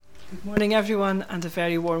Good morning, everyone, and a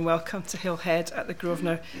very warm welcome to Hillhead at the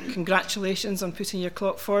Grosvenor. Congratulations on putting your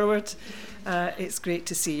clock forward. It's great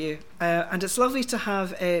to see you. And it's lovely to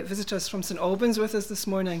have visitors from St Albans with us this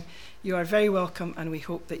morning. You are very welcome, and we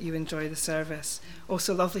hope that you enjoy the service.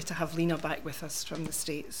 Also lovely to have Lena back with us from the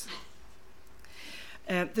States.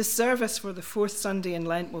 This service for the fourth Sunday in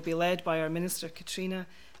Lent will be led by our minister, Katrina,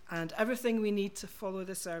 and everything we need to follow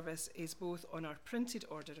the service is both on our printed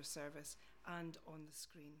order of service and on the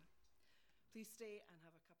screen. Please stay and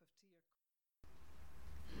have a cup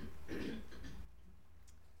of tea.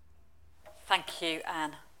 Thank you,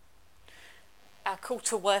 Anne. Our call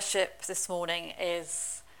to worship this morning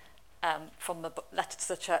is from the letter to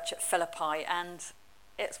the church at Philippi, and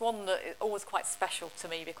it's one that is always quite special to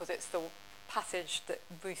me because it's the passage that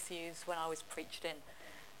Ruth used when I was preached in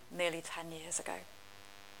nearly 10 years ago.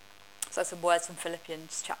 So some words from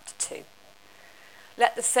Philippians chapter 2.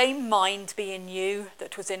 Let the same mind be in you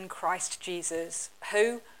that was in Christ Jesus,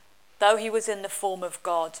 who, though he was in the form of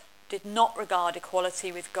God, did not regard equality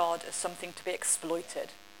with God as something to be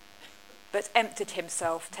exploited, but emptied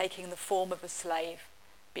himself, taking the form of a slave,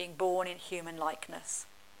 being born in human likeness.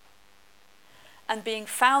 And being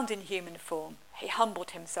found in human form, he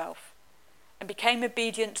humbled himself and became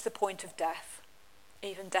obedient to the point of death,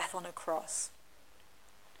 even death on a cross.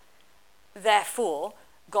 Therefore,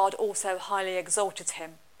 God also highly exalted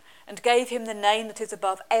him and gave him the name that is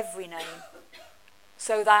above every name,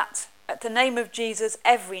 so that at the name of Jesus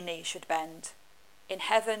every knee should bend, in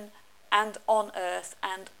heaven and on earth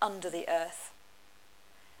and under the earth,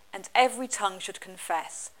 and every tongue should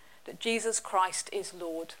confess that Jesus Christ is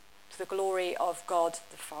Lord, to the glory of God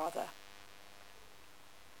the Father.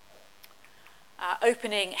 Our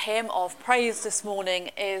opening hymn of praise this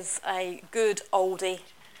morning is a good oldie.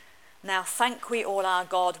 Now thank we all our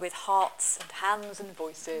God with hearts and hands and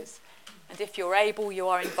voices. And if you're able, you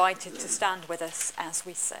are invited to stand with us as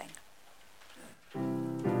we sing.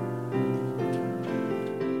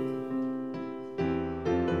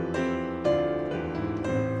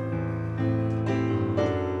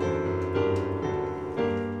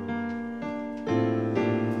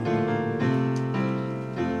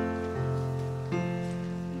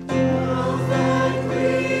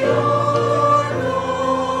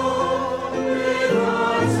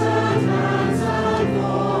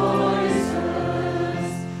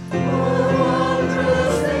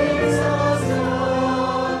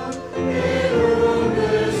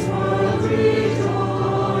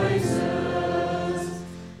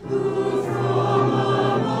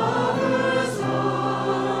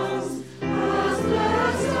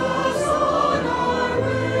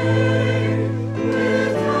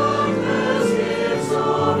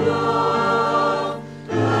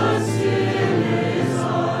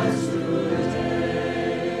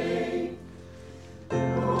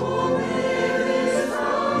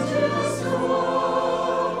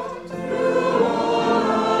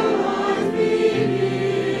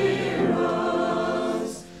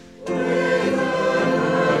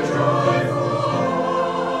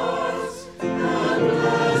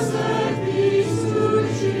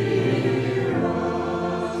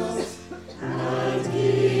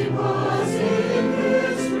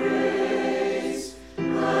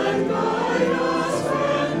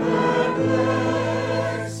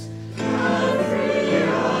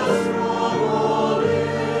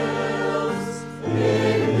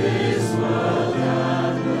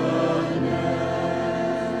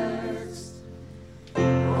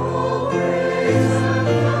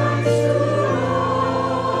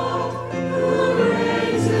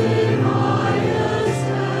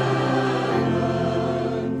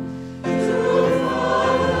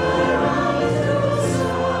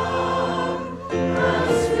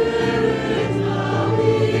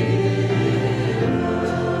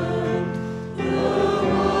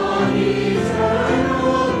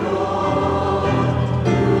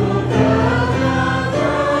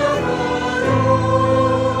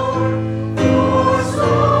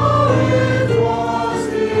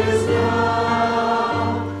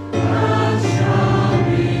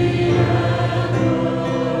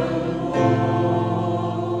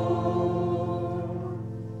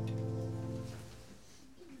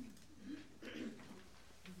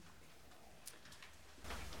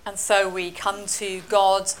 And so we come to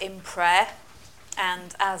God in prayer,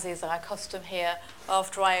 and as is our custom here,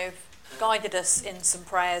 after I've guided us in some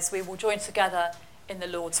prayers, we will join together in the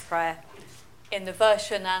Lord's Prayer, in the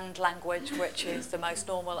version and language which is the most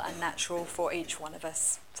normal and natural for each one of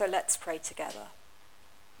us. So let's pray together.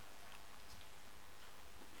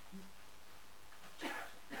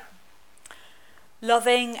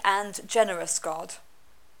 Loving and generous God,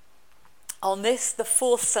 On this, the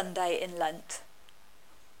fourth Sunday in Lent,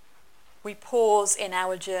 we pause in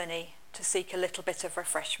our journey to seek a little bit of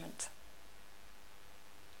refreshment.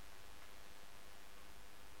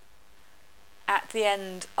 At the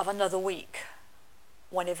end of another week,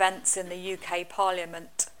 when events in the UK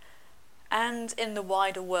Parliament and in the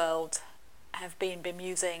wider world have been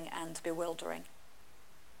bemusing and bewildering.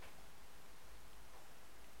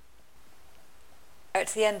 At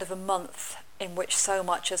the end of a month in which so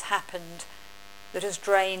much has happened that has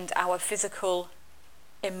drained our physical,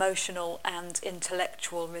 emotional and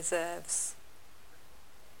intellectual reserves.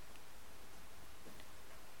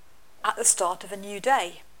 At the start of a new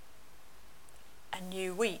day, a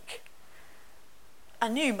new week, a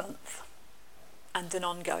new month, and an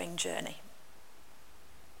ongoing journey.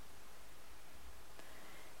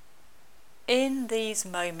 In these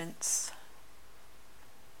moments,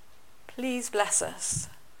 please bless us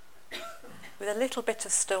with a little bit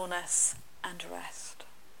of stillness and rest.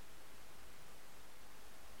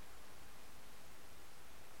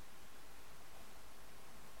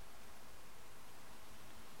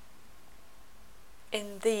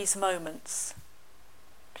 In these moments,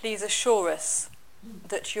 please assure us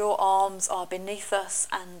that your arms are beneath us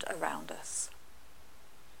and around us.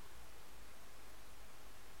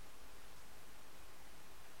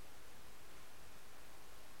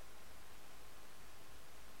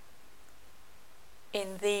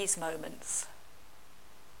 In these moments,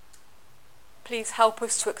 please help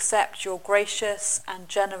us to accept your gracious and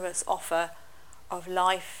generous offer of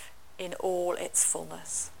life in all its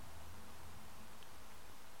fullness.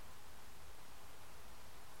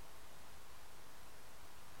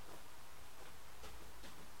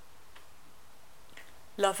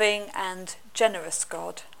 Loving and generous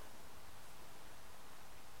God,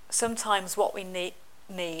 sometimes what we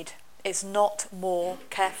need is not more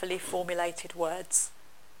carefully formulated words,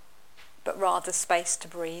 but rather space to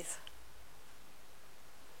breathe.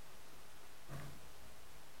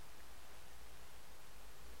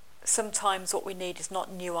 Sometimes what we need is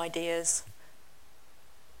not new ideas,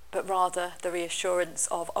 but rather the reassurance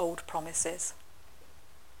of old promises.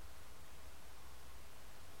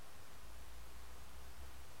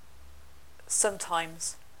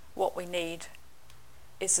 Sometimes what we need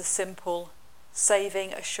is the simple,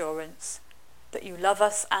 saving assurance that you love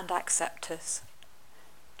us and accept us,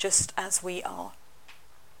 just as we are.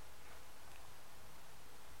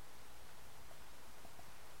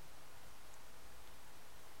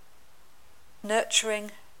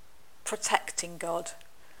 Nurturing, protecting God,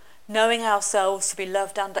 knowing ourselves to be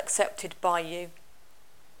loved and accepted by you,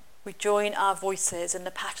 we join our voices in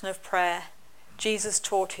the pattern of prayer Jesus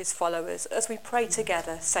taught his followers as we pray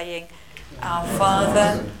together, saying, Our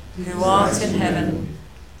Father, who art in heaven,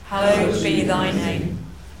 hallowed be thy name.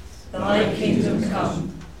 Thy kingdom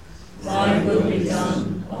come, thy will be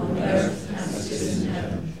done on earth as it is in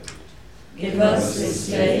heaven. Give us this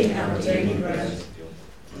day our daily bread,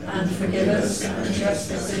 and forgive us our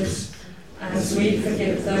trespasses, as we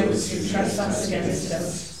forgive those who trespass against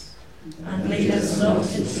us. And lead us not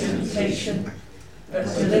into temptation, but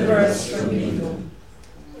deliver us from evil.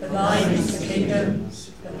 For thine is the kingdom,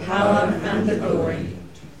 the power and the glory,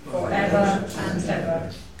 forever and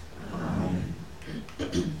ever.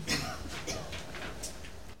 Amen.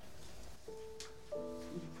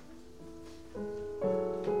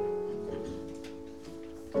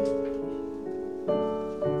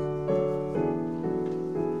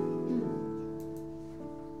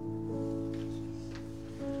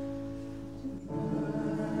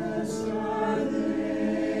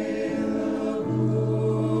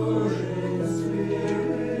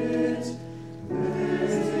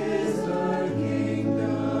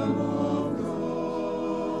 Kingdom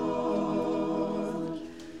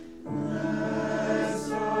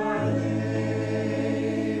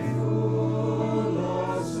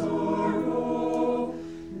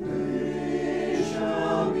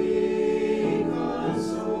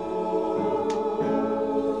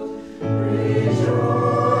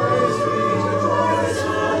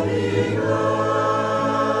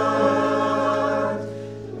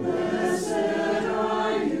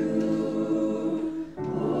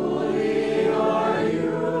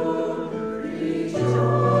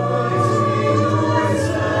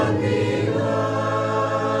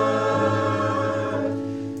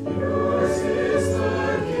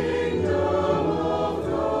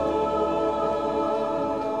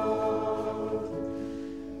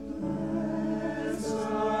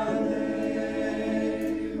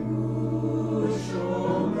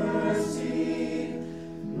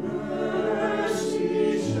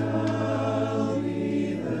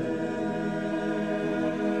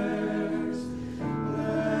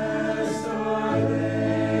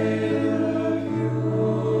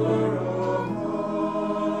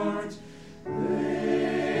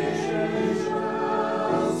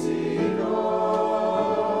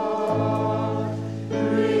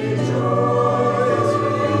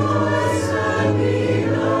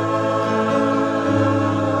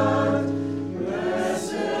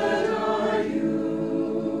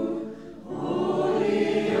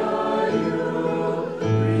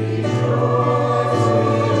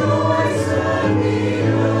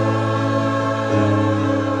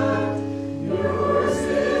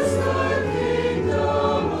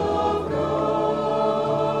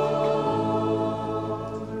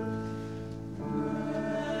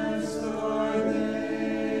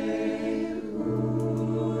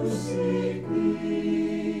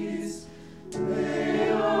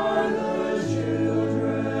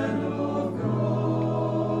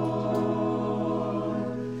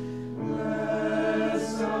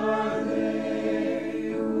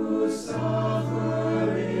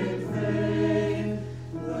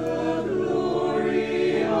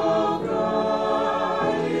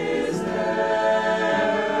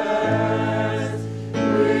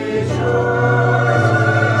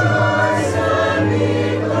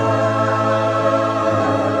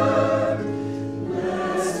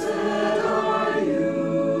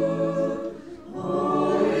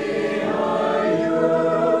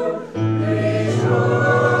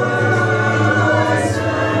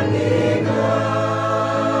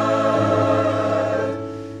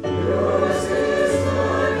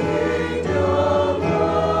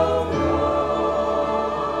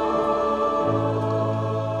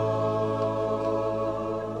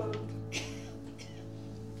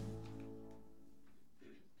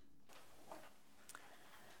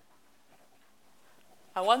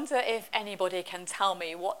I wonder if anybody can tell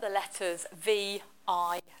me what the letters VIP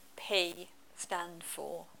stand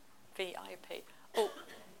for. VIP. Oh,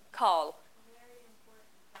 Carl.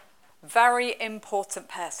 Very important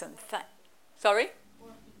person. Sorry?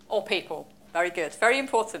 Or people. Very good. Very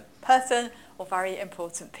important person or very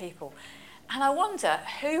important people. And I wonder,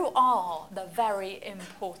 who are the very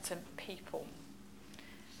important people?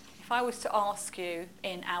 If I was to ask you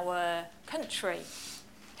in our country,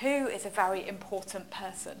 who is a very important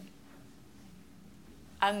person?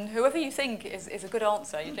 And whoever you think is a good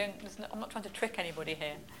answer. I'm not trying to trick anybody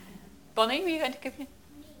here. Bonnie, were you going to give me?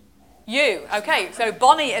 You. Okay, so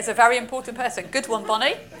Bonnie is a very important person. Good one,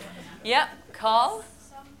 Bonnie. Yeah, Carl?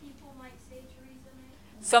 Some people might say Theresa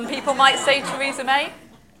May. Some people might say Theresa May.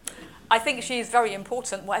 I think she's very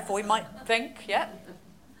important, whatever we might think, yeah.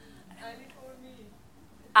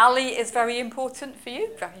 Ali is very important for you.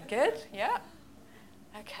 Very good, yeah.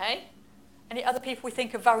 Okay. Any other people we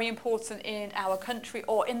think are very important in our country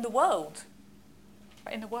or in the world?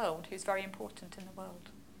 In the world, who's very important in the world?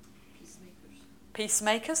 Peacemakers.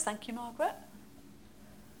 Peacemakers, thank you, Margaret.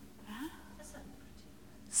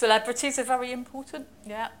 Celebrities are very important.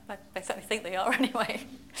 Yeah, they certainly think they are anyway.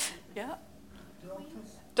 Yeah.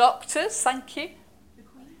 Doctors, thank you.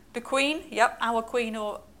 The Queen, yep, our Queen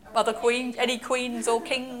or other Queen, any queens or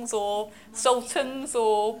kings or sultans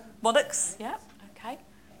or monarchs, yeah, okay.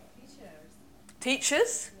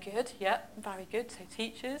 Teachers, good, yeah, very good, so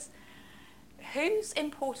teachers. Who's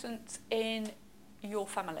important in your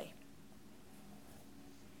family?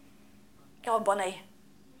 Go on, Bonnie.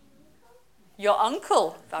 Your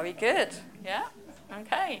uncle, very good, yeah,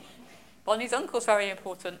 okay. Bonnie's uncle's very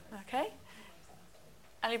important, okay.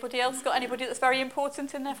 Anybody else got anybody that's very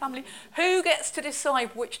important in their family? Who gets to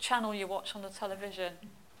decide which channel you watch on the television?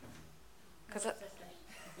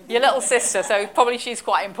 Your little sister, so probably she's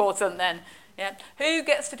quite important then. Yeah. Who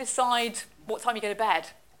gets to decide what time you go to bed?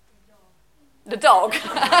 The dog.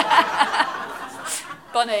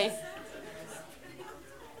 Bonnie.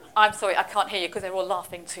 I'm sorry, I can't hear you because they're all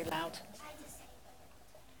laughing too loud.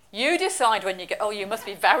 You decide when you get. Oh, you must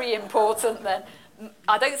be very important then.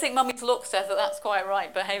 I don't think Mummy's look says that that's quite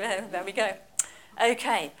right, but hey, there we go.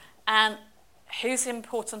 Okay, and who's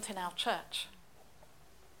important in our church?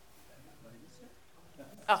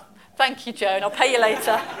 Oh, thank you, Joan. I'll pay you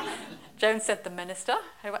later. Joan said the minister.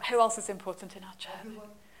 Who else is important in our church?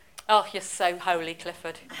 Oh, you're so holy,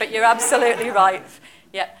 Clifford. But you're absolutely right.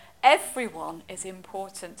 Yeah, everyone is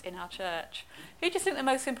important in our church. Who do you think the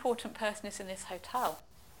most important person is in this hotel?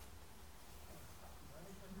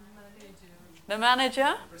 The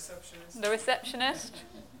manager? The receptionist?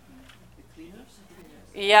 The cleaners?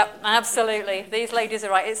 Yep, absolutely. These ladies are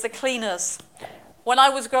right. It's the cleaners. When I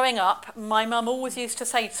was growing up, my mum always used to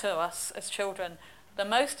say to us as children, the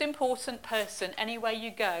most important person anywhere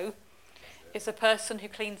you go is the person who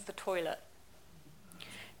cleans the toilet.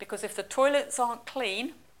 Because if the toilets aren't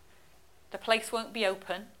clean, the place won't be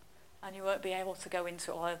open and you won't be able to go into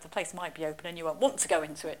it, or the place might be open and you won't want to go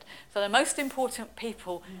into it. So the most important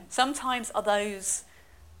people sometimes are those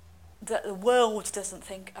that the world doesn't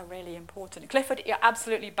think are really important. Clifford, you're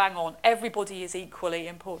absolutely bang on. Everybody is equally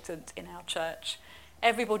important in our church.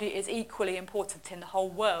 Everybody is equally important in the whole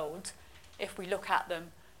world if we look at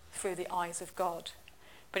them through the eyes of God.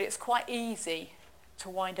 But it's quite easy to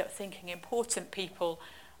wind up thinking important people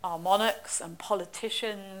are monarchs and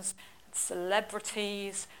politicians, and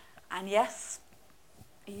celebrities, and yes,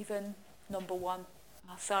 even number one,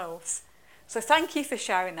 ourselves. So thank you for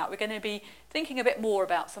sharing that. We're going to be thinking a bit more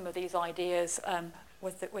about some of these ideas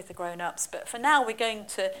with the grown-ups. But for now, we're going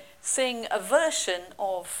to sing a version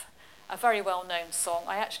of a very well-known song.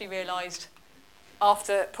 I actually realised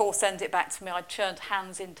after Paul sent it back to me, I'd turned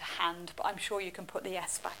hands into hand, but I'm sure you can put the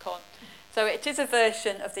S back on. So it is a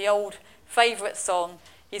version of the old favourite song,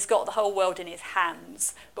 He's got the whole world in his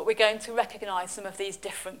hands, but we're going to recognise some of these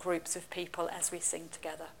different groups of people as we sing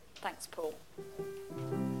together. Thanks, Paul.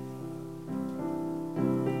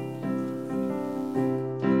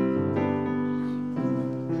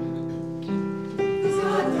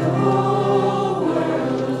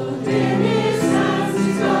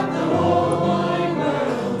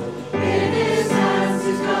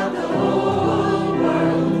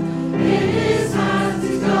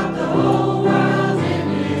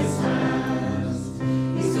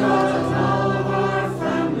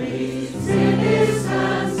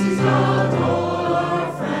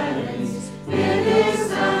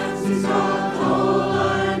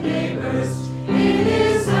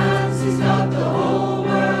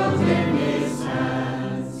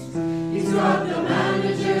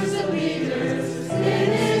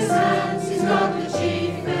 He's got the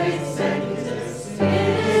chief executives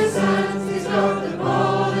in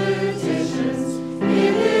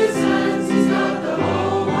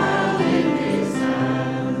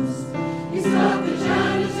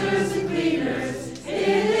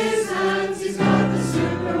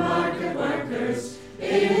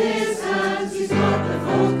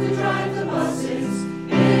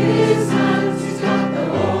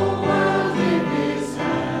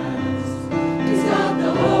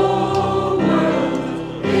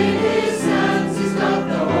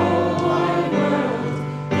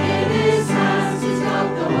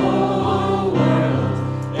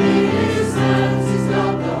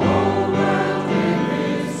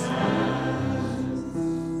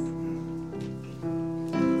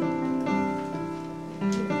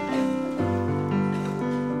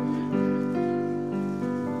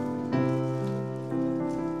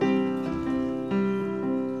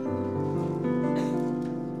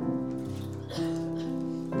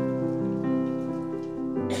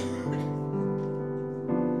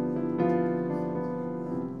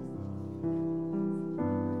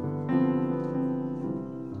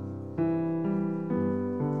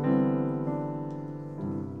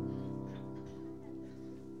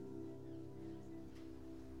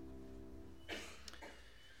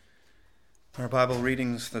Bible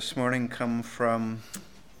readings this morning come from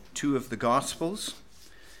two of the Gospels,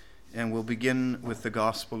 and we'll begin with the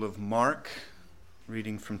Gospel of Mark,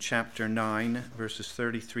 reading from chapter 9, verses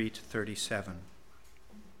 33 to 37.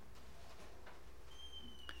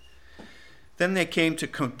 Then they came to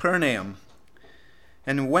Capernaum,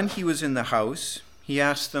 and when he was in the house, he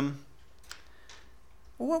asked them,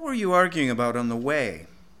 "What were you arguing about on the way?"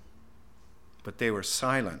 But they were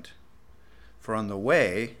silent. For on the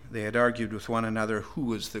way, they had argued with one another who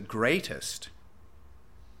was the greatest.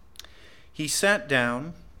 He sat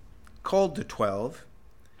down, called the 12,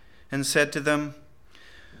 and said to them,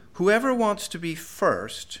 "Whoever wants to be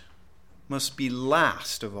first must be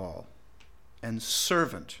last of all and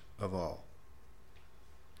servant of all."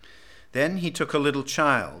 Then he took a little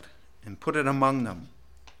child and put it among them.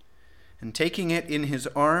 And taking it in his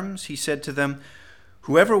arms, he said to them,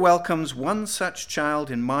 "Whoever welcomes one such child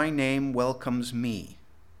in my name welcomes me,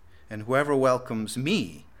 and whoever welcomes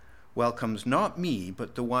me welcomes not me,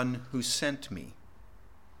 but the one who sent me."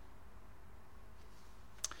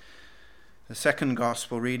 The second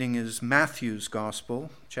gospel reading is Matthew's Gospel,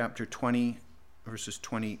 chapter 20, verses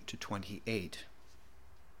 20 to 28.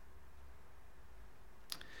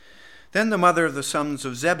 Then the mother of the sons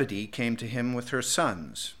of Zebedee came to him with her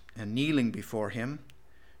sons, and kneeling before him,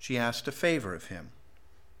 she asked a favor of him.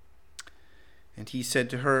 And he said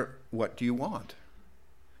to her, "What do you want?"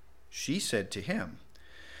 She said to him,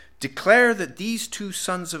 "Declare that these two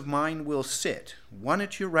sons of mine will sit, one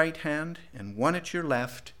at your right hand and one at your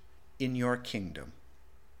left, in your kingdom."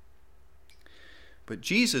 But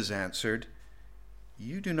Jesus answered,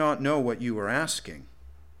 "You do not know what you are asking.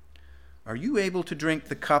 Are you able to drink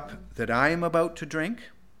the cup that I am about to drink?"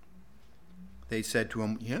 They said to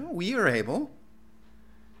him, "Yeah, we are able."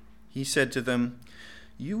 He said to them,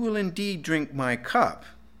 "You will indeed drink my cup,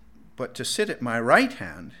 but to sit at my right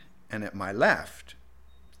hand and at my left,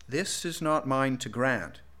 this is not mine to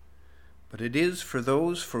grant, but it is for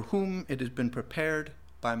those for whom it has been prepared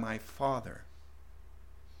by my Father."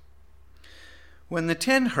 When the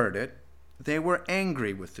 10 heard it, they were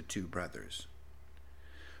angry with the two brothers.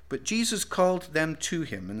 But Jesus called them to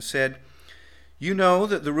him and said, "You know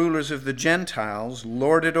that the rulers of the Gentiles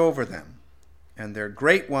lord it over them, and their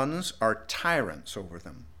great ones are tyrants over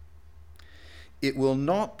them. It will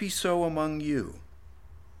not be so among you,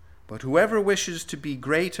 but whoever wishes to be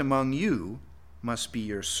great among you must be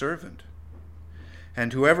your servant,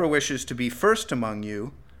 and whoever wishes to be first among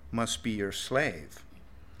you must be your slave.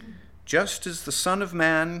 Just as the Son of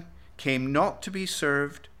Man came not to be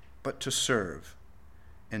served, but to serve,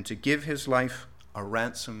 and to give his life a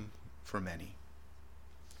ransom for many."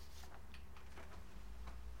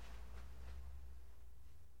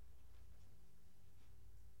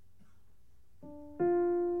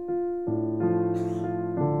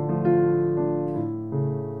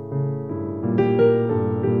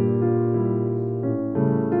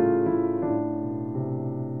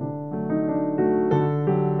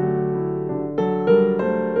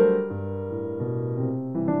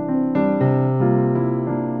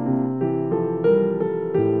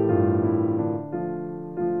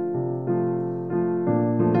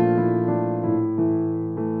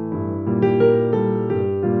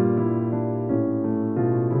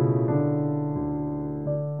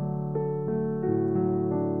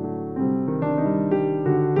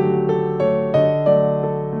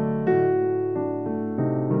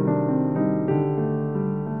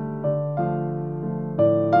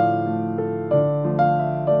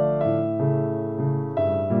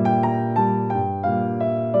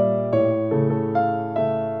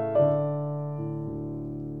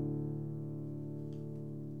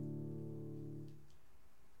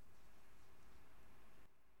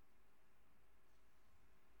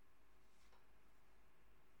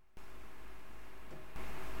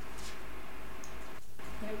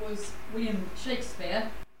 Was William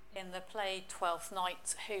Shakespeare in the play Twelfth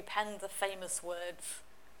Night who penned the famous words,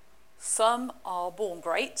 "Some are born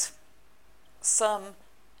great, some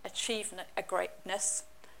achieve a greatness,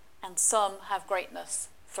 and some have greatness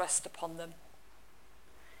thrust upon them."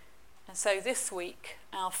 And so this week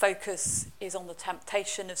our focus is on the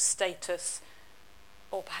temptation of status,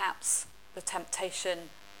 or perhaps the temptation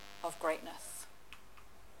of greatness.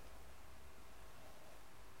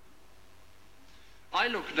 I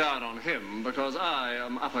look down on him because I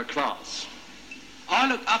am upper class. I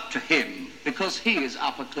look up to him because he is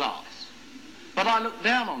upper class. But I look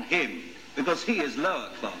down on him Because he is lower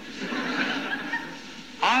class.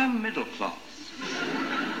 I am middle class.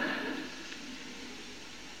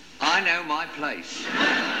 I know my place.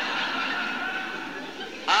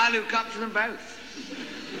 I look up to them both.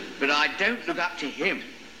 But I don't look up to him.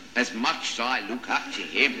 as much as I look up to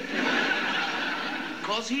him.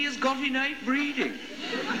 Because he has got innate breeding.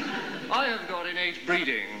 I have got innate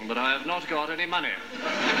breeding, but I have not got any money.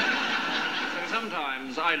 So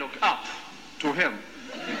sometimes I look up to him.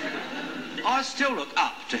 I still look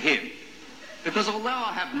up to him. Because although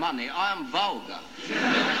I have money, I am vulgar.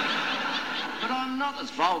 But I'm not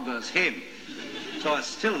as vulgar as him. So I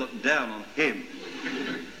still look down on him.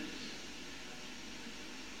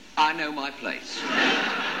 I know my place.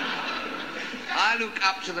 I look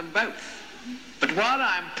up to them both. But while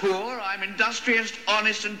I'm poor, I'm industrious,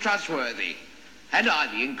 honest and trustworthy. Had I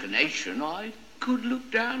the inclination, I could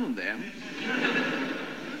look down on them.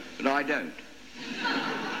 But I don't.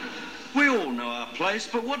 We all know our place,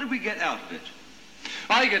 but what do we get out of it?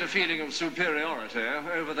 I get a feeling of superiority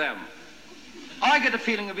over them. I get a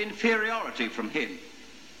feeling of inferiority from him.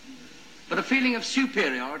 But a feeling of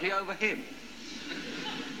superiority over him.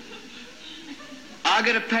 I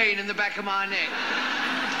get a pain in the back of my neck.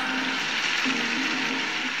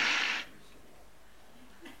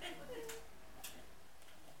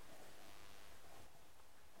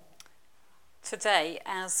 Today,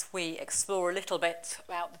 as we explore a little bit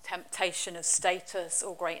about the temptation of status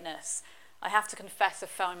or greatness, I have to confess I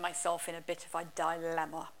found myself in a bit of a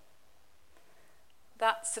dilemma.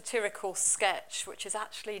 That satirical sketch, which is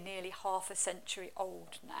actually nearly half a century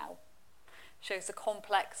old now, shows the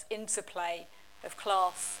complex interplay of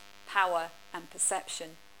class, power and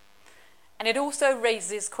perception. And it also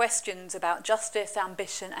raises questions about justice,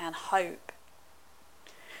 ambition and hope.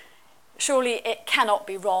 Surely it cannot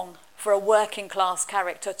be wrong for a working class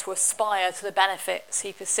character to aspire to the benefits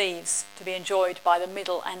he perceives to be enjoyed by the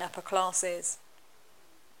middle and upper classes.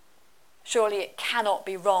 Surely it cannot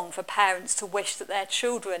be wrong for parents to wish that their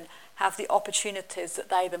children have the opportunities that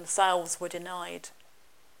they themselves were denied.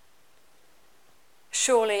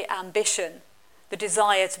 Surely ambition, the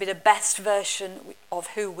desire to be the best version of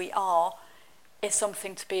who we are, is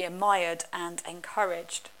something to be admired and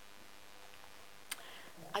encouraged.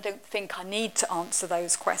 I don't think I need to answer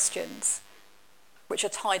those questions, which are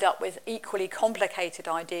tied up with equally complicated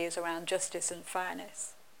ideas around justice and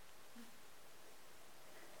fairness.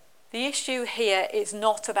 The issue here is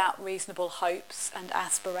not about reasonable hopes and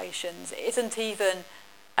aspirations. It isn't even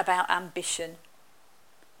about ambition.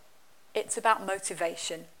 It's about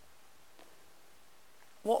motivation.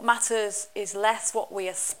 What matters is less what we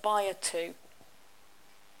aspire to,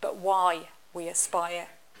 but why we aspire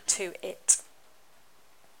to it.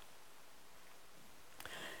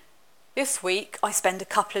 This week, I spent a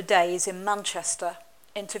couple of days in Manchester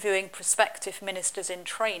interviewing prospective ministers in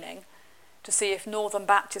training to see if Northern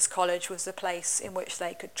Baptist College was the place in which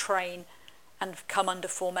they could train and come under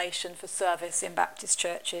formation for service in Baptist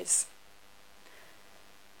churches.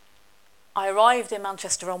 I arrived in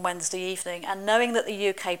Manchester on Wednesday evening, and knowing that the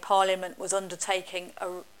UK Parliament was undertaking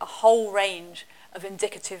a whole range of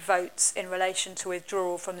indicative votes in relation to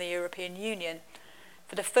withdrawal from the European Union,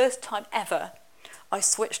 for the first time ever, I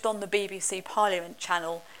switched on the BBC Parliament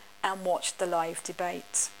channel and watched the live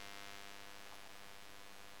debate.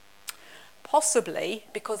 Possibly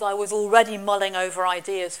because I was already mulling over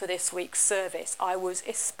ideas for this week's service, I was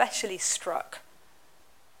especially struck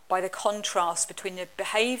by the contrast between the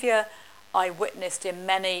behaviour I witnessed in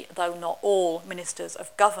many, though not all, ministers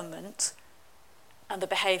of government and the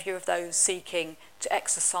behaviour of those seeking to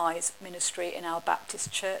exercise ministry in our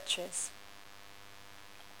Baptist churches.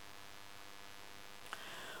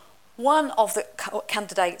 One of the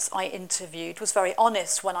candidates I interviewed was very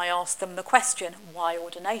honest when I asked them the question, why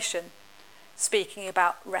ordination? Speaking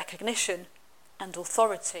about recognition and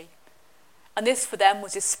authority. And this for them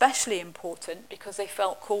was especially important because they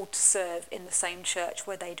felt called to serve in the same church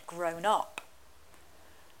where they'd grown up.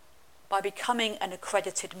 By becoming an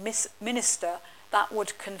accredited minister, that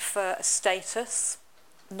would confer a status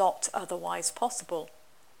not otherwise possible.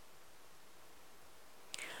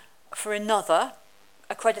 For another,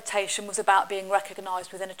 accreditation was about being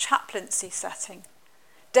recognised within a chaplaincy setting,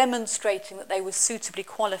 demonstrating that they were suitably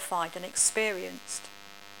qualified and experienced.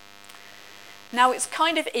 Now, it's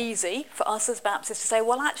kind of easy for us as Baptists to say,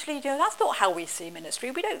 well, actually, that's not how we see ministry.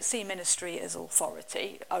 We don't see ministry as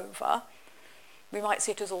authority over. We might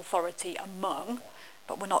see it as authority among,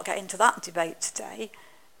 but we're not getting to that debate today.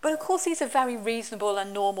 But of course, these are very reasonable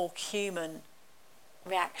and normal human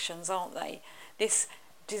reactions, aren't they? This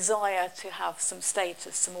desire to have some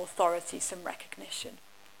status, some authority, some recognition.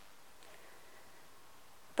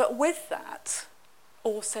 But with that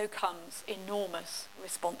also comes enormous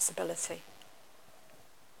responsibility.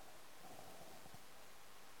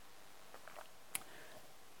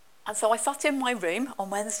 And so I sat in my room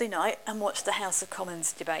on Wednesday night and watched the House of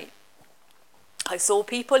Commons debate. I saw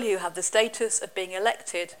people who have the status of being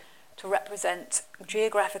elected to represent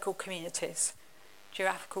geographical communities,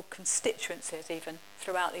 geographical constituencies even,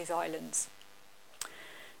 throughout these islands.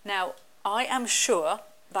 Now, I am sure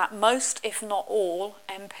that most, if not all,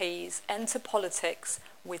 MPs enter politics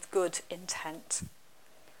with good intent.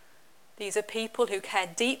 These are people who care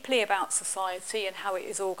deeply about society and how it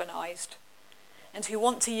is organised, and who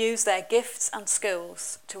want to use their gifts and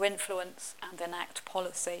skills to influence and enact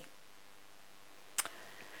policy.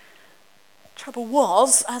 Trouble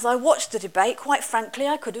was, as I watched the debate, quite frankly,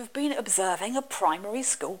 I could have been observing a primary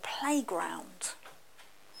school playground.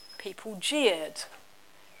 People jeered.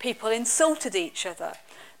 People insulted each other.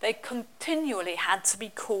 They continually had to be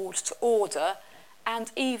called to order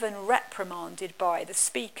and even reprimanded by the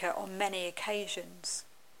speaker on many occasions.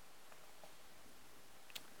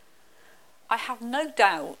 I have no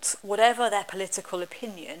doubt, whatever their political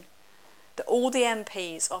opinion, that all the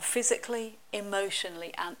MPs are physically,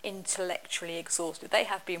 emotionally and intellectually exhausted. They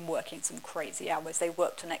have been working some crazy hours. They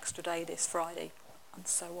worked an extra day this Friday and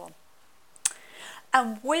so on.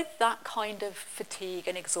 And with that kind of fatigue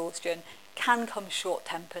and exhaustion can come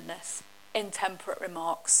short-temperedness, intemperate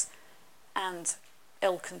remarks and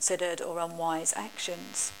ill-considered or unwise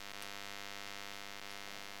actions.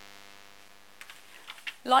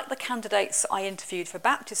 Like the candidates I interviewed for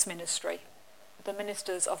Baptist ministry, the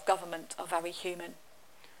ministers of government are very human,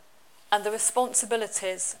 and the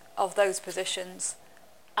responsibilities of those positions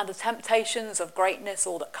and the temptations of greatness,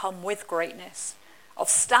 or that come with greatness, of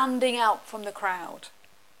standing out from the crowd,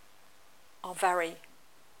 are very,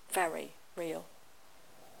 very real.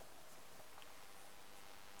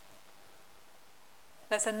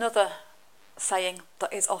 There's another saying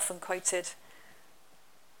that is often quoted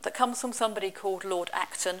that comes from somebody called Lord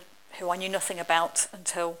Acton, who I knew nothing about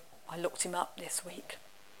until I looked him up this week,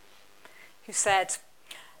 who said,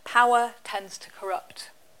 "Power tends to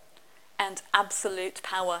corrupt, and absolute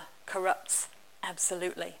power corrupts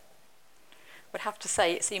absolutely." Would have to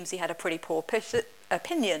say it seems he had a pretty poor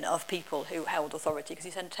opinion of people who held authority, because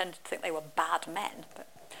he tended to think they were bad men, but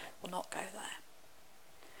we'll not go there.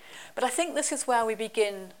 But I think this is where we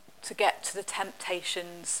begin to get to the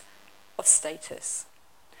temptations of status.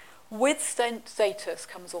 With status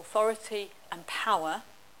comes authority and power,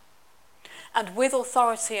 and with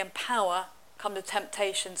authority and power come the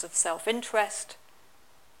temptations of self-interest,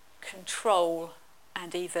 control,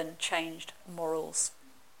 and even changed morals.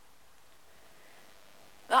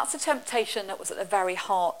 That's a temptation that was at the very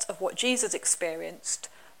heart of what Jesus experienced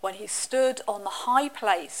when he stood on the high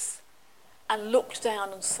place and looked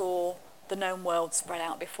down and saw the known world spread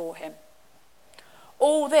out before him.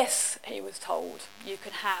 All this, he was told, you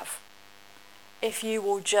can have if you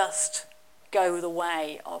will just go the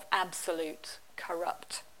way of absolute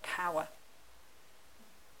corrupt power.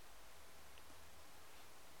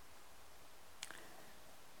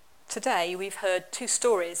 Today we've heard two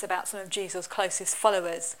stories about some of Jesus' closest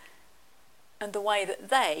followers and the way that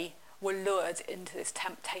they were lured into this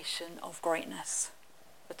temptation of greatness,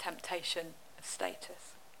 the temptation of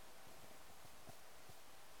status.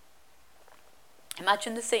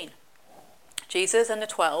 Imagine the scene. Jesus and the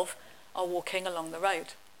 12 are walking along the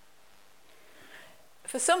road.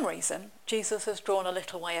 For some reason, Jesus has drawn a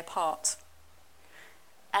little way apart,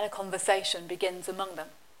 and a conversation begins among them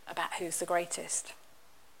about who's the greatest.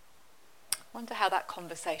 I wonder how that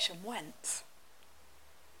conversation went.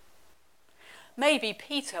 Maybe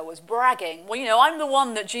Peter was bragging, well, I'm the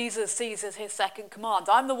one that Jesus sees as his second command.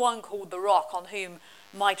 I'm the one called the rock on whom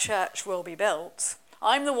my church will be built.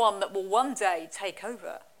 I'm the one that will one day take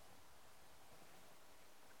over.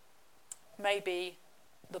 Maybe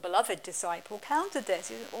the beloved disciple countered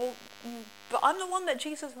this. But I'm the one that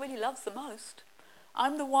Jesus really loves the most.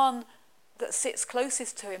 I'm the one that sits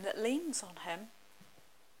closest to him, that leans on him.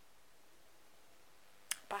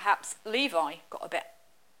 Perhaps Levi got a bit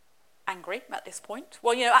angry at this point.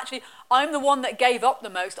 Well, actually, I'm the one that gave up the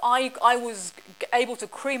most. I was able to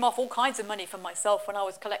cream off all kinds of money for myself when I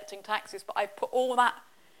was collecting taxes, but I put all that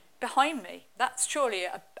behind me. That's surely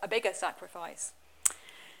a bigger sacrifice.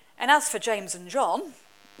 And as for James and John,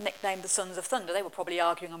 nicknamed the Sons of Thunder, they were probably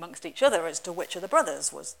arguing amongst each other as to which of the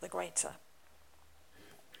brothers was the greater.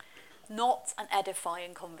 Not an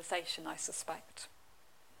edifying conversation, I suspect.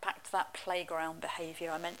 Back to that playground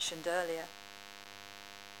behaviour I mentioned earlier.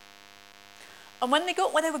 And when they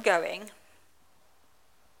got where they were going,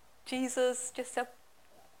 Jesus just said,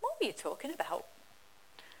 "What were you talking about?"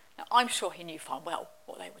 Now, I'm sure he knew fine well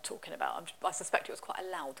what they were talking about. I suspect it was quite a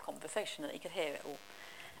loud conversation that he could hear it all.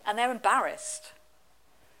 And they're embarrassed.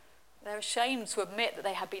 They're ashamed to admit that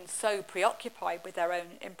they had been so preoccupied with their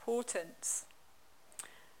own importance.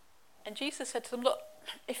 And Jesus said to them, look,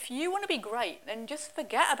 if you want to be great, then just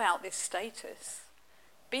forget about this status.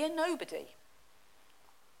 Be a nobody.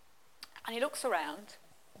 And he looks around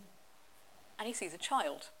and he sees a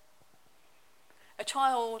child. A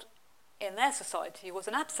child in their society was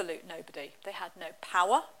an absolute nobody. They had no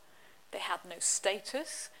power. They had no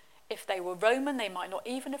status. If they were Roman, they might not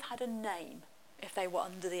even have had a name if they were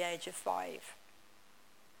under the age of 5.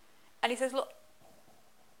 And he says, look,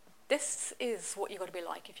 this is what you've got to be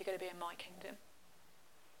like if you're going to be in my kingdom.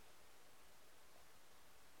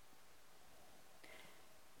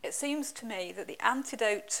 It seems to me that the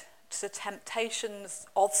antidote to the temptations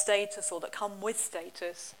of status or that come with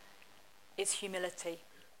status is humility.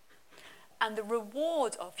 And the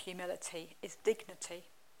reward of humility is dignity.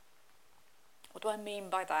 What do I mean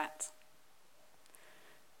by that?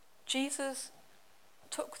 Jesus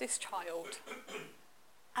took this child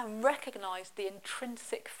and recognised the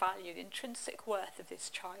intrinsic value, the intrinsic worth of this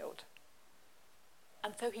child.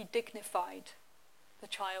 And so he dignified the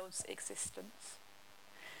child's existence.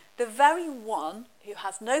 The very one who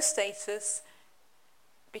has no status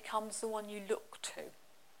becomes the one you look to,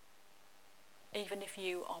 even if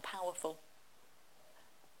you are powerful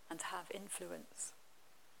and have influence.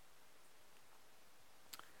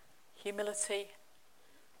 Humility,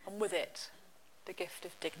 and with it, the gift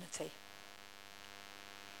of dignity.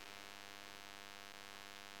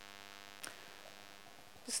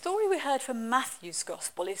 The story we heard from Matthew's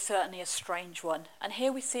Gospel is certainly a strange one, and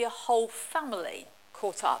here we see a whole family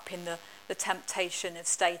caught up in the temptation of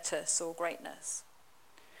status or greatness.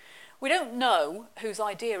 We don't know whose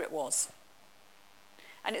idea it was,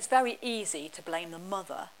 and it's very easy to blame the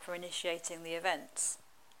mother for initiating the events.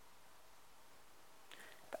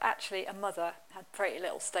 But actually, a mother had very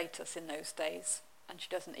little status in those days, and she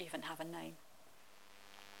doesn't even have a name.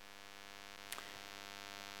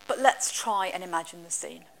 But let's try and imagine the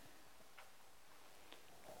scene.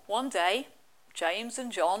 One day, James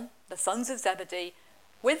and John, the sons of Zebedee,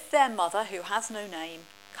 with their mother, who has no name,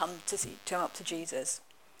 come up to Jesus.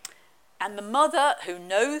 And the mother, who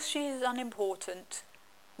knows she is unimportant,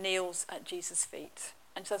 kneels at Jesus' feet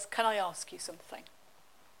and says, "Can I ask you something?"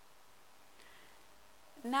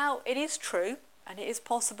 Now, it is true, and it is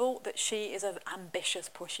possible that she is an ambitious,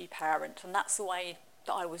 pushy parent, and that's the way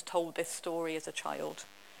that I was told this story as a child.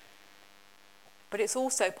 But it's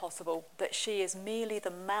also possible that she is merely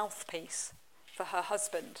the mouthpiece for her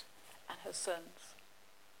husband and her sons.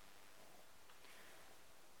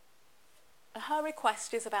 And her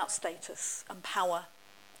request is about status and power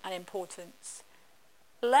and importance.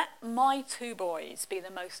 Let my 2 boys be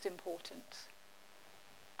the most important,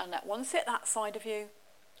 and let one sit that side of you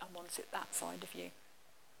and one sit that side of you.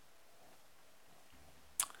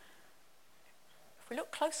 If we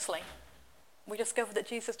look closely, we discover that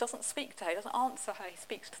Jesus doesn't speak to her, he doesn't answer her, he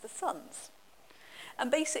speaks to the sons.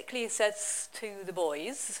 And basically he says to the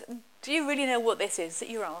boys, "Do you really know what this is that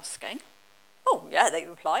you're asking?" "Oh, yeah," they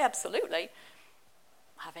reply, "absolutely,"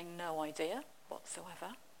 having no idea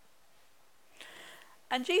whatsoever.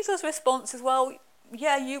 And Jesus' response is, well,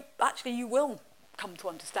 yeah, you will come to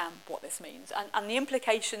understand what this means. And the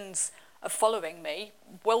implications of following me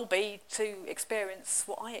will be to experience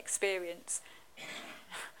what I experience.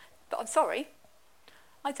 But I'm sorry,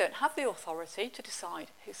 I don't have the authority to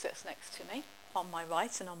decide who sits next to me, on my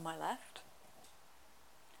right and on my left.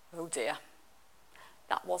 Oh dear,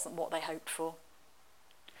 that wasn't what they hoped for.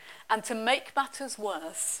 And to make matters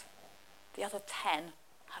worse, the other 10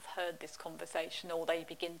 have heard this conversation, or they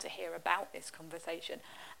begin to hear about this conversation,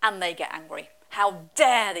 and they get angry. How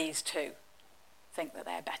dare these 2 think that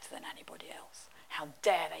they're better than anybody else? How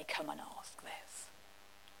dare they come and ask this?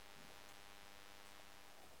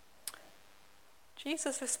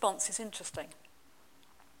 Jesus' response is interesting.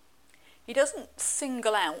 He doesn't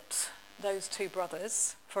single out those 2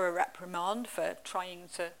 brothers for a reprimand for trying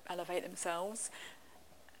to elevate themselves.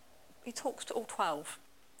 He talks to all 12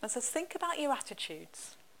 and says, think about your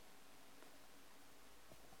attitudes.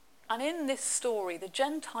 And in this story, the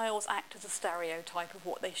Gentiles act as a stereotype of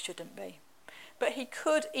what they shouldn't be. But he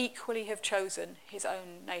could equally have chosen his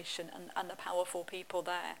own nation and the powerful people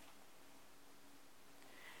there.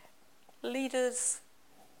 Leaders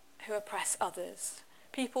who oppress others,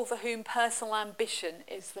 people for whom personal ambition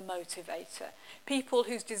is the motivator, people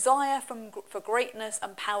whose desire for greatness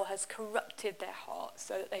and power has corrupted their hearts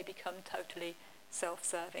so that they become totally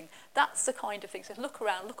self-serving. That's the kind of thing. So look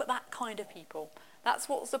around, look at that kind of people. That's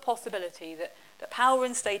what's the possibility, that power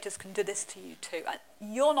and status can do this to you too. And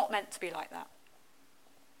you're not meant to be like that.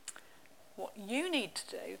 What you need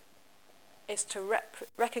to do is to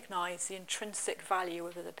recognise the intrinsic value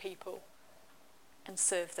of other people and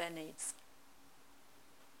serve their needs.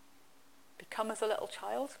 Become as a little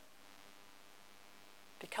child?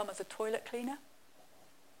 Become as a toilet cleaner?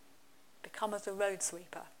 Become as a road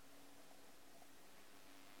sweeper?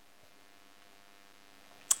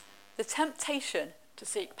 The temptation to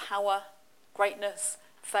seek power, greatness,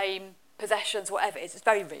 fame, possessions, whatever it is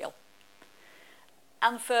very real.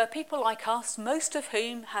 And for people like us, most of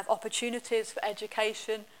whom have opportunities for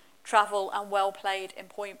education, travel and well-paid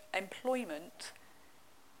employment,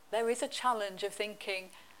 there is a challenge of thinking,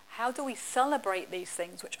 how do we celebrate these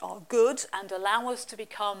things which are good and allow us to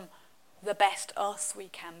become the best us we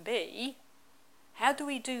can be? How do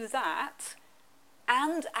we do that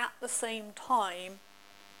and at the same time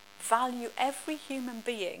value every human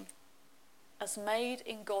being as made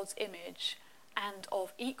in God's image and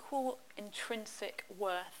of equal intrinsic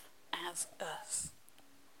worth as us?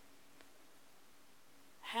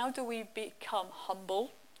 How do we become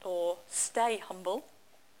humble or stay humble?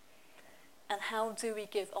 And how do we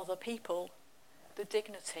give other people the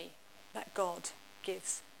dignity that God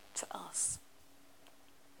gives to us?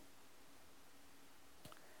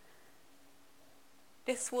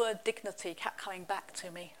 This word dignity kept coming back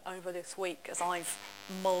to me over this week as I've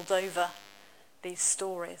mulled over these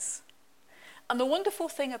stories. And the wonderful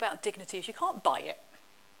thing about dignity is you can't buy it.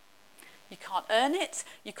 You can't earn it,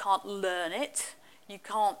 you can't learn it, you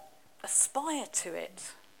can't aspire to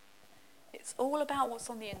it. It's all about what's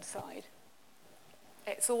on the inside.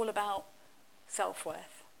 It's all about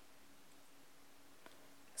self-worth.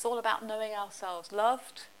 It's all about knowing ourselves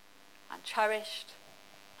loved and cherished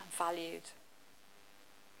and valued.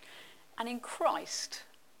 And in Christ,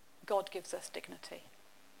 God gives us dignity.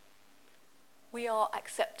 We are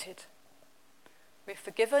accepted. We're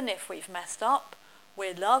forgiven if we've messed up.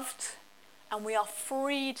 We're loved. And we are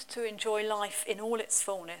freed to enjoy life in all its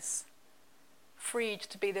fullness. Freed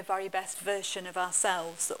to be the very best version of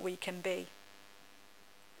ourselves that we can be.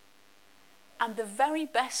 And the very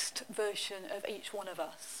best version of each one of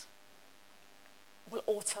us will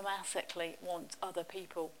automatically want other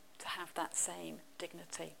people to have that same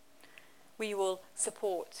dignity. We will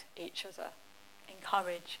support each other,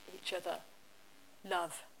 encourage each other,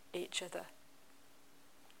 love each other.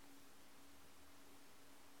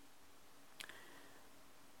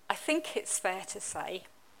 I think it's fair to say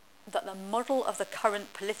that the model of the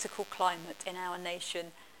current political climate in our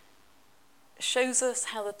nation shows us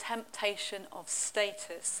how the temptation of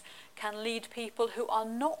status can lead people who are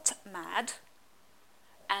not mad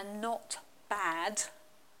and not bad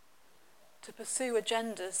to pursue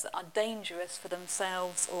agendas that are dangerous for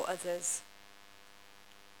themselves or others.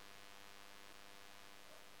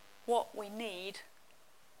 What we need,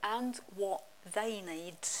 and what they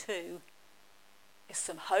need too, is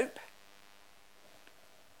some hope,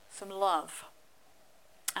 some love,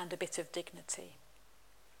 and a bit of dignity.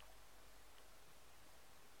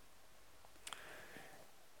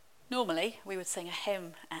 Normally, we would sing a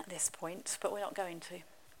hymn at this point, but we're not going to.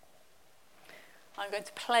 I'm going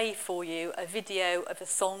to play for you a video of a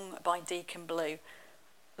song by Deacon Blue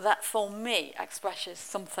that, for me, expresses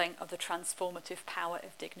something of the transformative power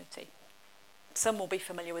of dignity. Some will be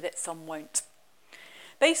familiar with it, some won't.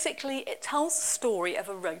 Basically, it tells the story of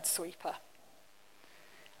a road sweeper.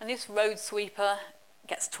 And this road sweeper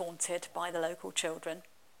gets taunted by the local children.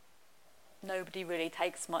 Nobody really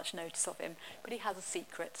takes much notice of him, but he has a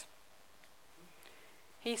secret.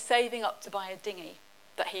 He's saving up to buy a dinghy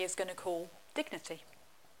that he is going to call Dignity.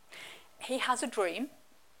 He has a dream,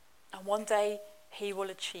 and one day he will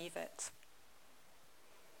achieve it.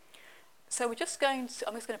 So I'm just going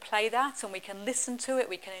to play that, and we can listen to it,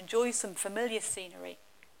 we can enjoy some familiar scenery.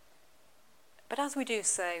 But as we do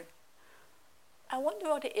so, I wonder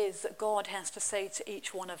what it is that God has to say to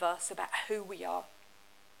each one of us about who we are,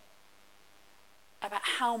 about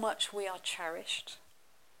how much we are cherished,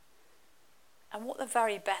 and what the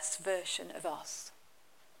very best version of us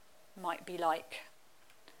might be like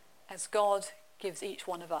as God gives each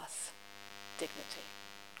one of us dignity.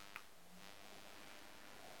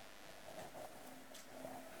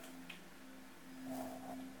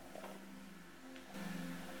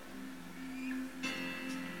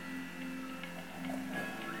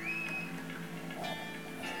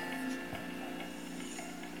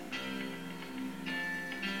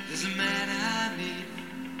 There's a man I meet,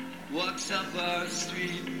 walks up our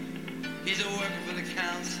street. He's a worker for the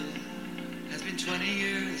council, has been 20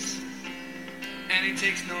 years. And he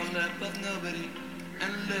takes no love of nobody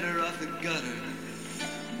and litter off the gutter.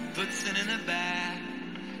 Puts it in a bag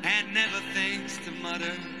and never thinks to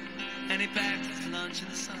mutter. And he packs his lunch in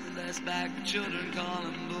a Sunday's bag. The children call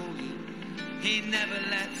him Bogey. He never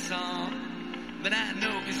lets on, but I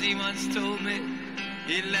know 'cause he once told me.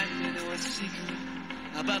 He let me know a secret.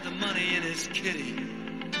 about the money in his kitty.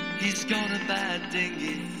 He's gonna buy a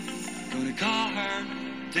dinghy, gonna call her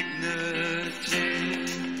Dignity.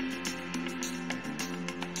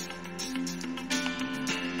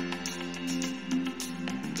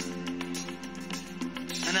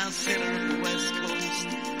 And I'll sail on the west coast,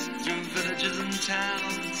 through villages and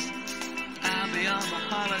towns. I'll be on my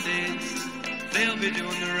holidays, they'll be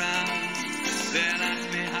doing the rounds. They'll ask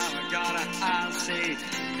me how I got it, I'll say,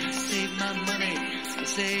 I saved my money. I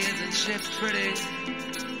say, isn't she pretty?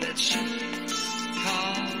 That ship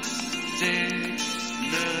called Dignity.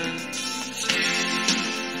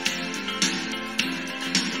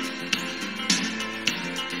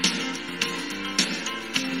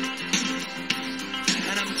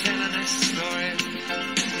 And I'm telling this story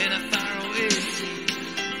in a faraway sea,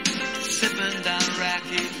 sipping down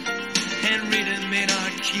raki and reading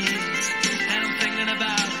Maynard Keynes. And I'm thinking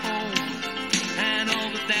about home and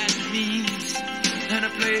all that means, and a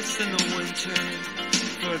place in the winter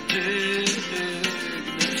for dignity.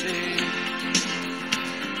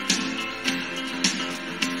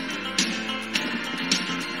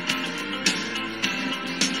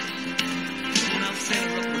 And I'll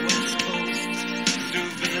sail up the west coast,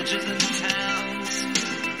 through villages and towns.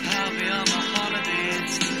 I'll be on my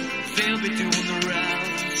holidays, they'll be doing the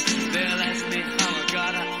rounds. They'll ask me how I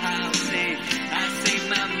got it, I'll say, I saved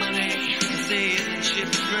my money. I say, isn't she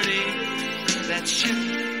pretty? That ship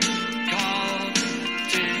called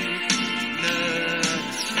Dignity.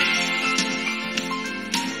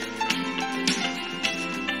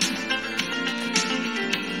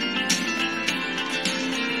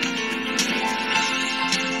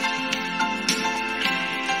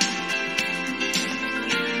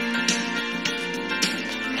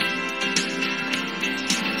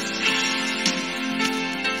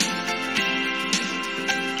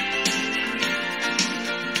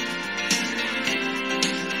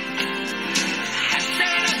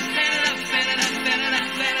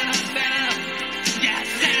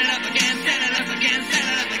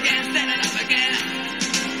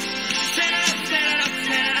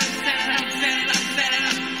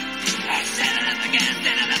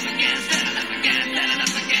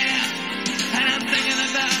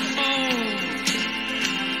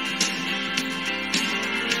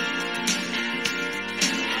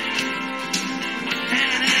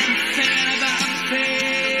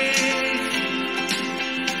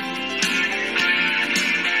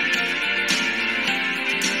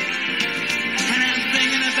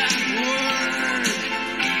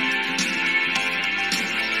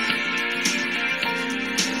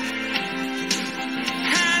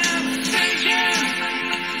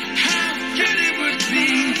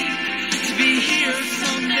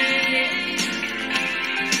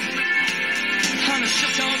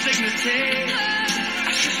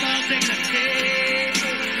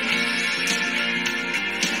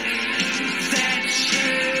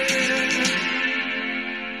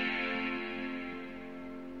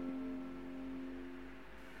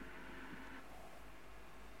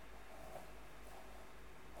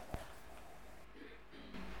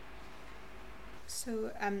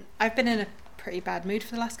 So I've been in a pretty bad mood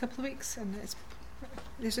for the last couple of weeks, and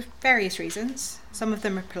there's various reasons. Some of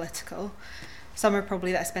them are political. Some are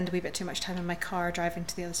probably that I spend a wee bit too much time in my car driving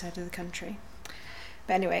to the other side of the country.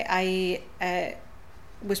 But anyway, I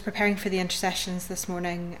was preparing for the intercessions this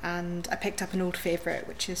morning, and I picked up an old favourite,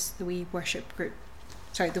 which is the wee worship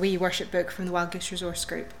book from the Wild Goose Resource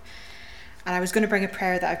Group. And I was going to bring a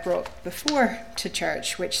prayer that I brought before to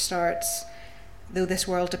church, which starts, "Though this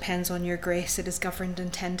world depends on your grace, it is governed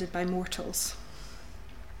and tended by mortals."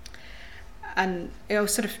 And I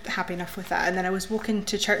was sort of happy enough with that. And then I was walking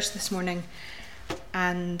to church this morning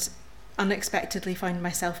and unexpectedly found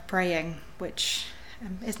myself praying, which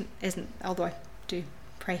isn't, although I do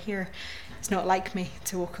pray here, it's not like me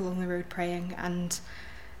to walk along the road praying. And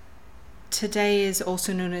today is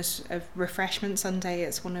also known as a Refreshment Sunday.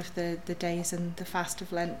 It's one of the days in the fast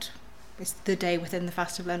of Lent. It's the day within the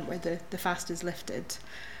fast of Lent where the fast is lifted.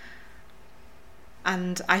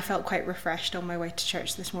 And I felt quite refreshed on my way to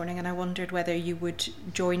church this morning, and I wondered whether you would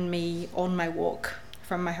join me on my walk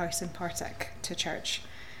from my house in Partick to church,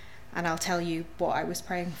 and I'll tell you what I was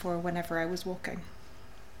praying for whenever I was walking.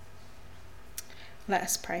 Let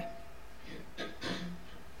us pray.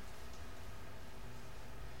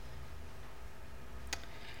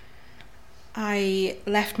 I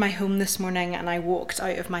left my home this morning and I walked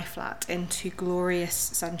out of my flat into glorious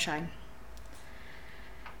sunshine.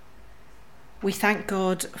 We thank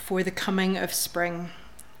God for the coming of spring,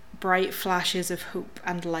 bright flashes of hope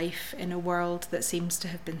and life in a world that seems to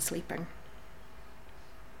have been sleeping.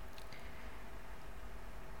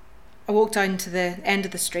 I walked down to the end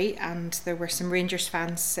of the street and there were some Rangers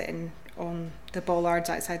fans sitting on the bollards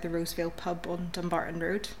outside the Rosevale pub on Dumbarton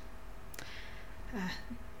Road.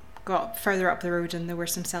 Got further up the road and there were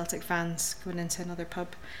some Celtic fans going into another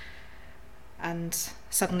pub, and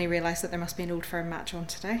suddenly realised that there must be an Old Firm match on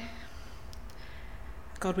today.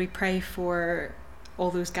 God, we pray for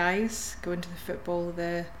all those guys going to the football,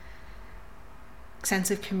 the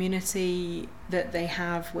sense of community that they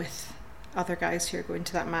have with other guys who are going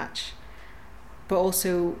to that match. But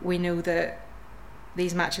also we know that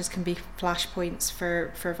these matches can be flashpoints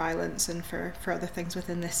for violence and for other things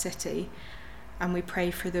within this city. And we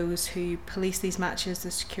pray for those who police these matches,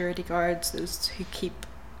 the security guards, those who keep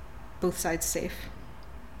both sides safe.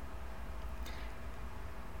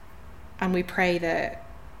 And we pray that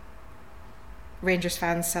Rangers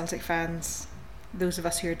fans, Celtic fans, those of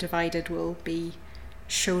us who are divided will be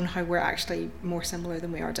shown how we're actually more similar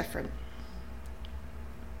than we are different.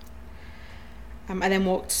 I then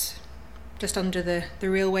walked just under the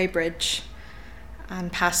railway bridge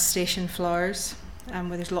and past Station Flowers,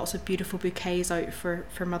 where there's lots of beautiful bouquets out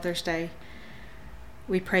for Mother's Day.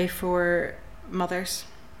 We pray for mothers,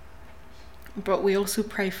 but we also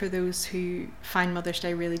pray for those who find Mother's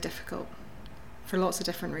Day really difficult for lots of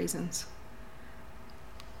different reasons.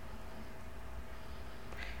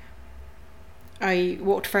 I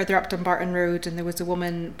walked further up Dumbarton Road and there was a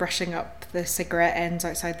woman brushing up the cigarette ends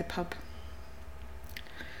outside the pub.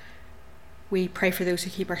 We pray for those who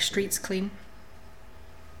keep our streets clean.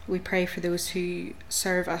 We pray for those who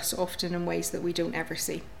serve us often in ways that we don't ever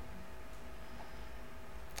see.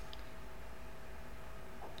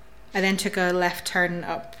 I then took a left turn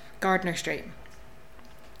up Gardner Street.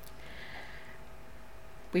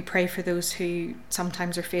 We pray for those who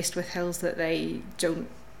sometimes are faced with hills that they don't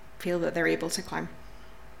feel that they're able to climb.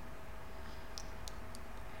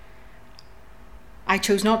 I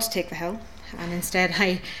chose not to take the hill, and instead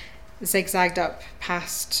I zigzagged up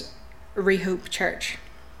past Rehope Church.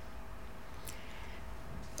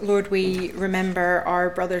 Lord, we remember our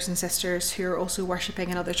brothers and sisters who are also worshipping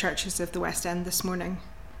in other churches of the West End this morning.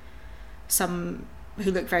 Some who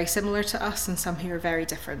look very similar to us and some who are very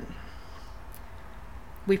different.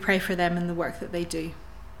 We pray for them in the work that they do.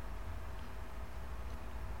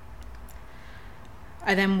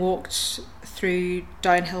 I then walked through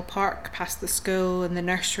Downhill Park, past the school and the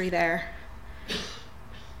nursery there.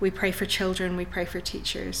 We pray for children, we pray for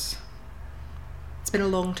teachers. It's been a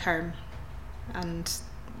long term, and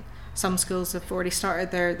some schools have already started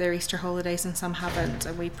their Easter holidays and some haven't,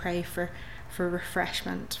 and we pray for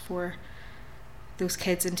refreshment for those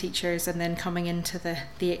kids and teachers, and then coming into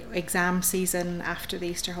the exam season after the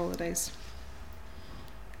Easter holidays.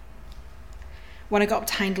 When I got up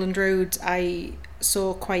to Hindland Road, I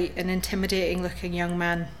saw quite an intimidating looking young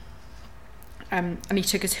man, and he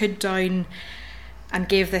took his hood down and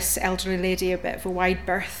gave this elderly lady a bit of a wide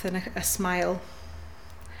berth and a smile.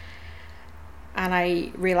 And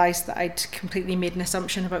I realised that I'd completely made an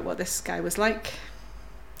assumption about what this guy was like,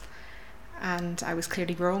 and I was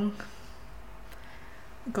clearly wrong.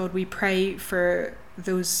 God, we pray for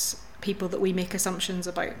those people that we make assumptions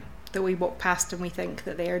about, that we walk past and we think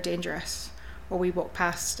that they are dangerous, or we walk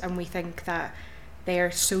past and we think that they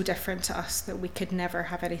are so different to us that we could never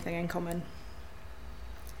have anything in common.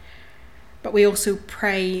 But we also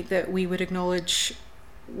pray that we would acknowledge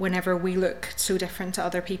whenever we look so different to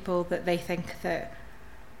other people that they think that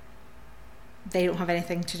they don't have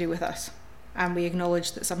anything to do with us. And we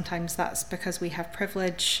acknowledge that sometimes that's because we have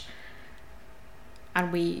privilege,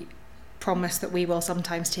 and we promise that we will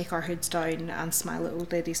sometimes take our hoods down and smile at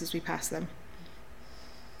old ladies as we pass them.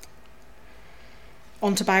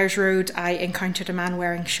 Onto Byres Road, I encountered a man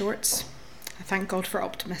wearing shorts. I thank God for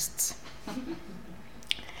optimists.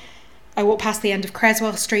 I walked past the end of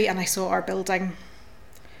Creswell Street and I saw our building.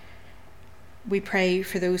 We pray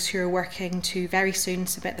for those who are working to very soon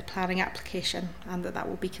submit the planning application, and that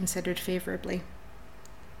will be considered favourably.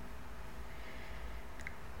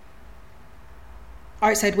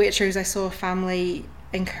 Outside Waitrose, I saw a family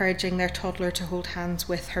encouraging their toddler to hold hands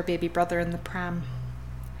with her baby brother in the pram.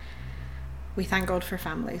 We thank God for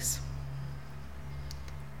families.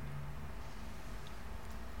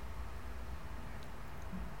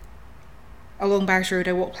 Along Byres Road,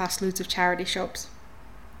 I walked past loads of charity shops.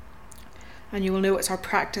 And you will know it's our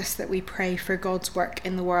practice that we pray for God's work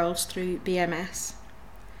in the world through BMS.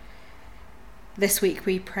 This week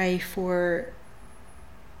we pray for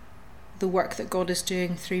the work that God is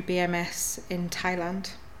doing through BMS in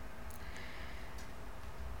Thailand.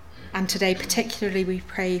 And today particularly we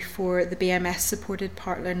pray for the BMS supported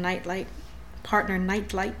partner Nightlight,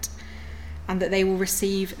 and that they will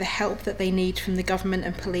receive the help that they need from the government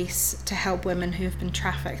and police to help women who have been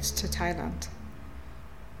trafficked to Thailand.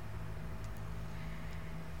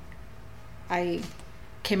 I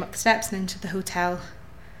came up the steps and into the hotel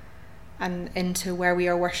and into where we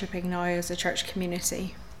are worshipping now as a church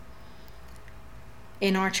community.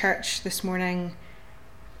 In our church this morning,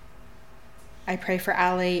 I pray for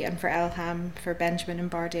Ali and for Elham, for Benjamin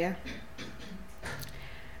and Bardia,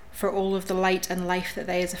 for all of the light and life that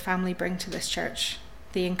they as a family bring to this church,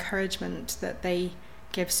 the encouragement that they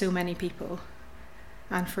give so many people,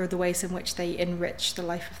 and for the ways in which they enrich the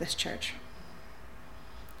life of this church.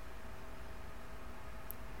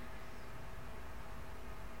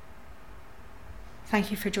 Thank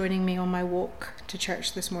you for joining me on my walk to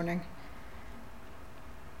church this morning.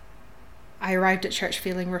 I arrived at church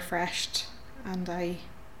feeling refreshed, and I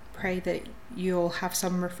pray that you all have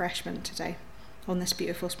some refreshment today on this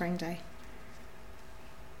beautiful spring day.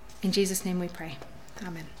 In Jesus' name we pray.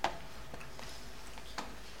 Amen.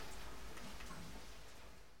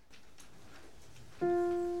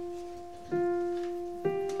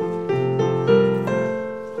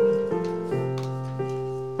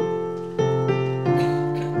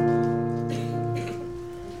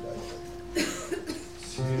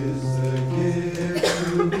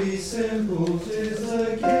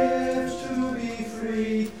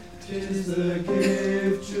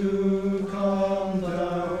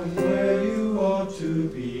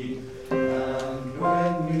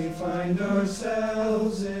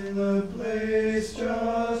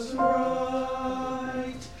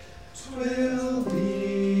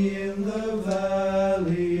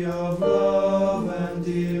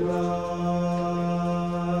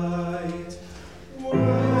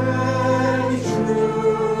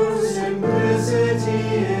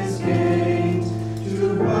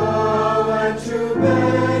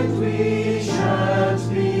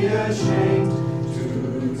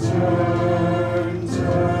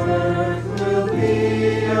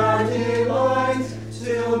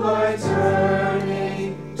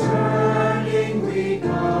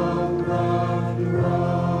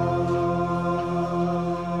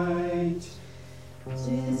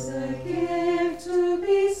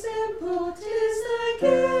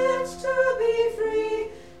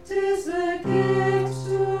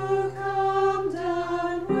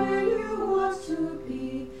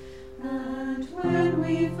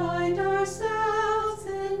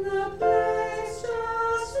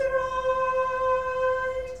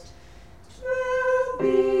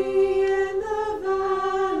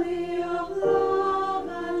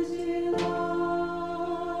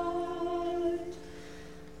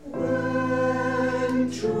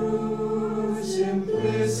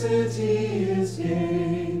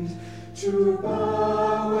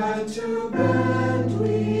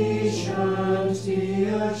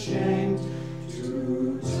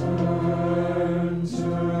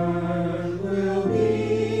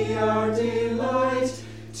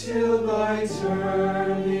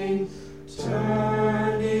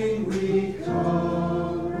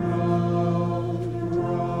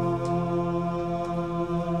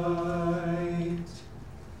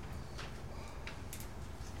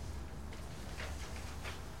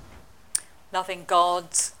 Loving God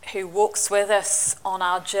who walks with us on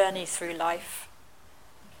our journey through life,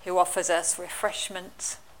 who offers us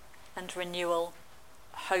refreshment and renewal,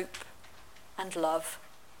 hope and love.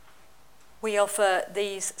 We offer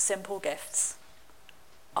these simple gifts,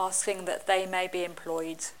 asking that they may be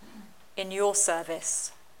employed in your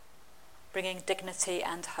service, bringing dignity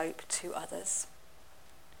and hope to others.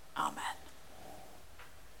 Amen.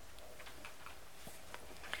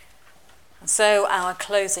 And so our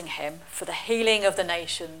closing hymn, For the Healing of the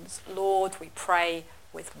Nations, Lord, we pray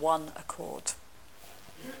with one accord.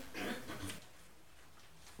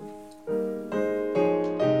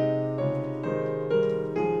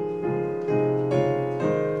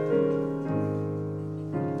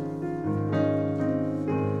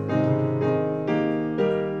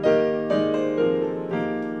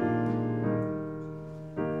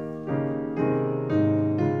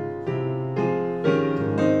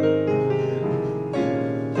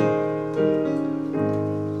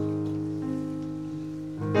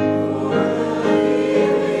 For the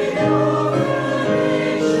healing of the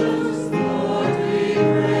nations.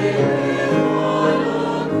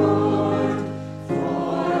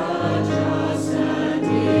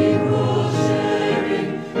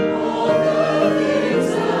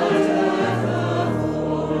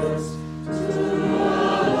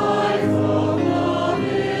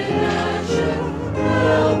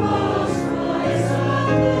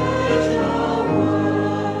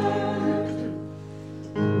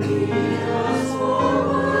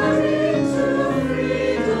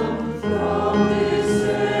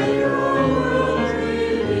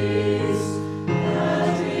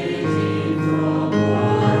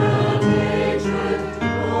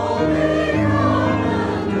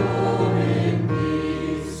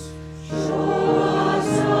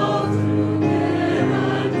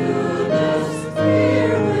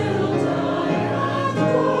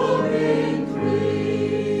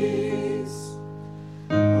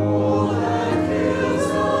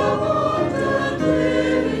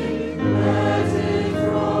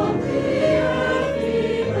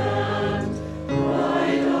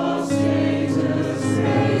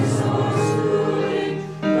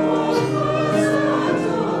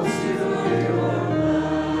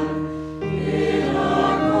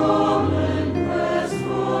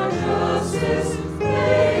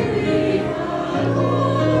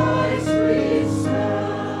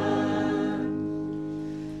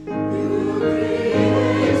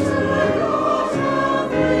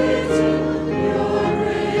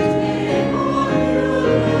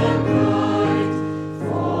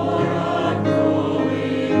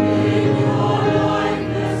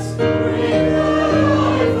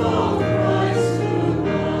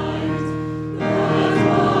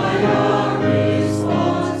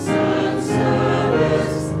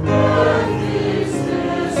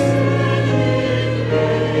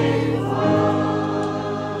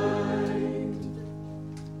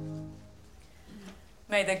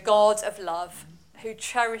 May the God of love, who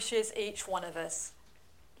cherishes each one of us,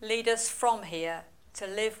 lead us from here to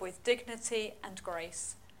live with dignity and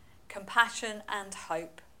grace, compassion and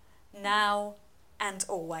hope, now and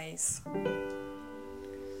always.